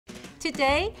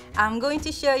Today, I'm going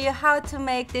to show you how to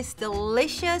make this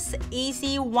delicious,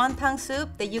 easy wonton soup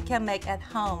that you can make at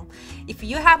home. If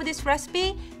you have this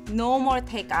recipe, no more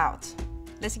takeout.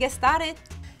 Let's get started.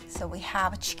 So we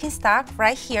have chicken stock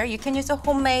right here. You can use a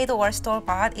homemade or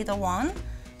store-bought, either one.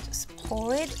 Just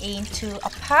pour it into a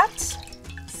pot,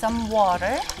 some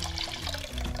water.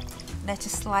 Let's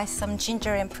just slice some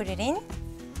ginger and put it in.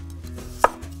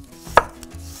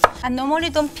 I normally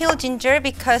don't peel ginger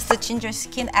because the ginger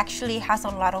skin actually has a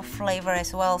lot of flavor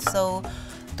as well, so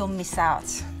don't miss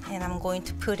out. And I'm going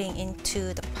to put it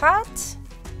into the pot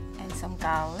and some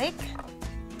garlic.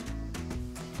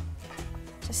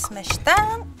 Just smash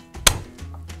down,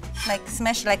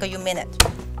 smash like you mean it.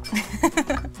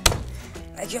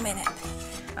 Like you mean it.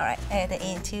 All right, add it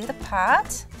into the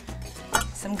pot.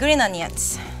 Some green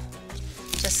onions.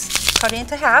 Just cut it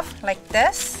into half like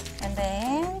this. And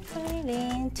then put it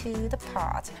into the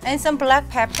pot. And some black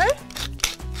pepper.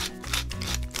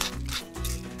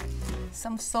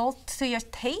 Some salt to your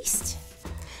taste.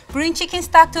 Bring chicken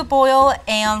stock to a boil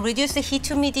and reduce the heat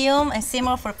to medium and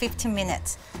simmer for 15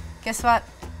 minutes. Guess what?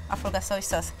 I forgot soy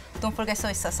sauce. Don't forget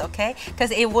soy sauce, okay? Because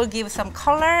it will give some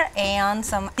color and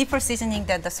some deeper seasoning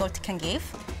that the salt can give.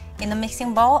 In the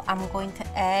mixing bowl, I'm going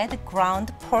to add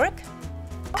ground pork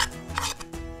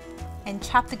and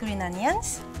chopped green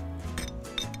onions.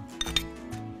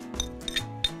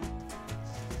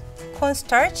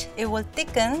 Cornstarch, it will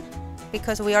thicken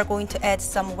because we are going to add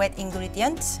some wet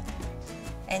ingredients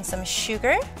and some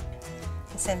sugar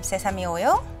and some sesame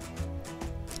oil.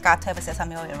 Got to have a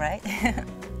sesame oil, right?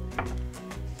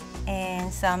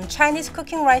 And some Chinese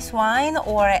cooking rice wine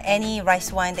or any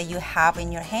rice wine that you have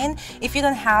in your hand. If you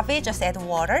don't have it, just add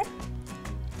water.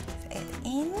 Just add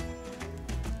in.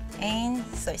 And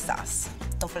soy sauce.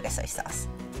 Don't forget soy sauce.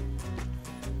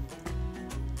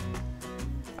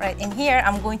 Right, in here,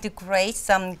 I'm going to grate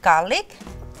some garlic.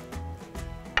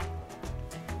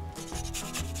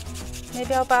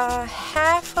 Maybe about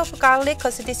half of garlic,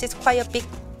 because this is quite a big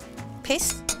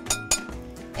piece.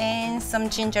 And some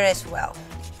ginger as well.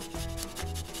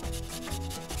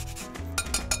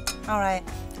 All right,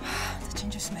 the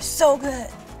ginger smells so good.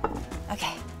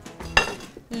 Okay,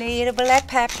 little black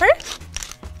pepper.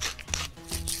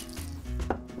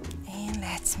 And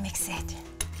let's mix it.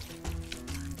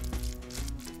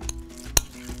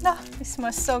 No, it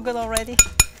smells so good already.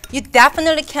 You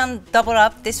definitely can double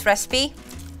up this recipe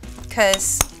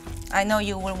because I know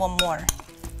you will want more.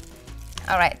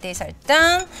 All right, these are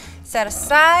done. Set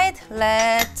aside.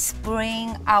 Let's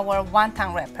bring our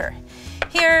wonton wrapper.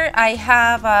 Here I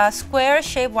have a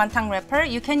square-shaped wonton wrapper.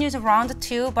 You can use a round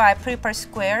too, but I prefer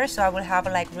square, so I will have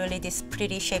like really this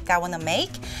pretty shape that I want to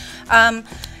make.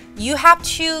 You have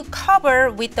to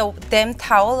cover with the damp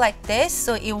towel like this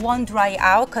so it won't dry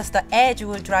out because the edge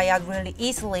will dry out really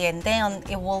easily and then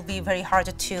it will be very hard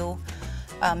to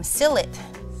seal it.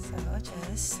 So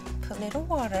just put a little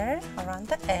water around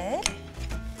the edge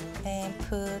and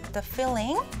put the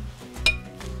filling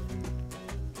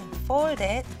and fold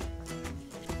it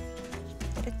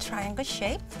with a triangle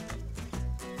shape.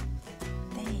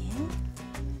 Then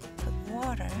put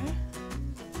water,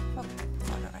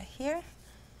 water right here.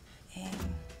 And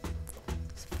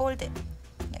fold it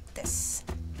like this.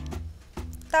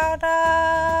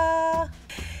 Ta-da!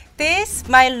 This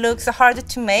might look hard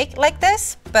to make like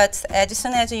this, but as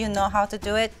soon as you know how to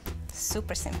do it,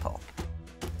 super simple.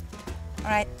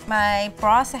 All right, my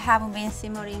broth have been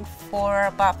simmering for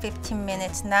about 15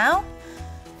 minutes now.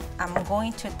 I'm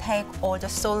going to take all the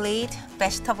solid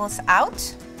vegetables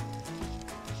out.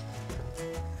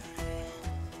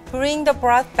 Bring the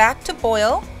broth back to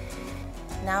boil.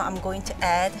 Now I'm going to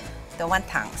add the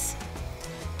wontons.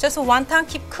 Just wonton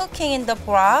keep cooking in the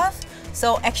broth,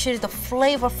 so actually the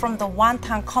flavor from the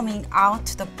wonton coming out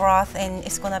to the broth and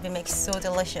it's gonna be make so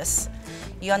delicious.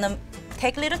 You wanna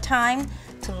take a little time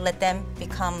to let them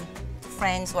become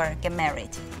friends or get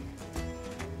married.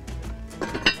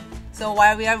 So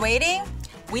while we are waiting,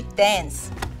 we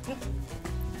dance.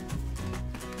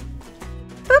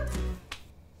 Boop.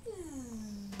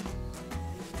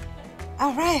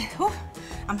 All right. Whew.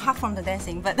 I'm hot from the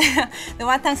dancing, but the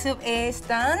wonton soup is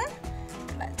done.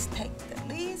 Let's take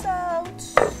the leaves out.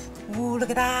 Ooh, look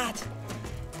at that.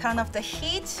 Turn off the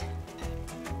heat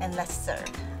and let's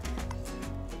serve.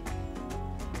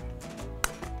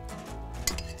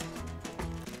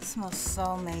 It smells so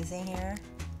amazing here.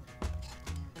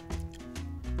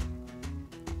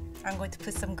 I'm going to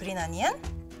put some green onion,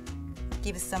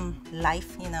 give it some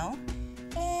life, you know,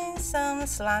 and some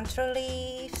cilantro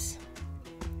leaves.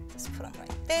 Just put them right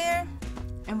there,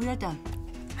 and we are done.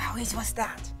 How easy was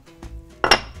that?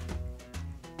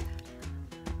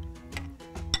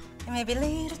 maybe a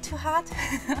little too hot,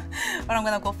 but I'm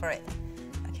gonna go for it.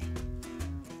 Okay.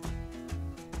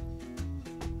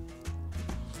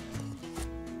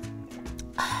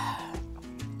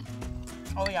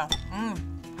 Oh yeah,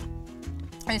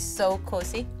 it's so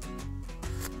cozy.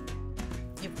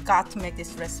 You've got to make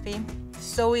this recipe.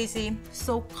 So easy,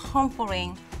 so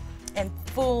comforting, and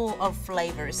full of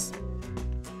flavors.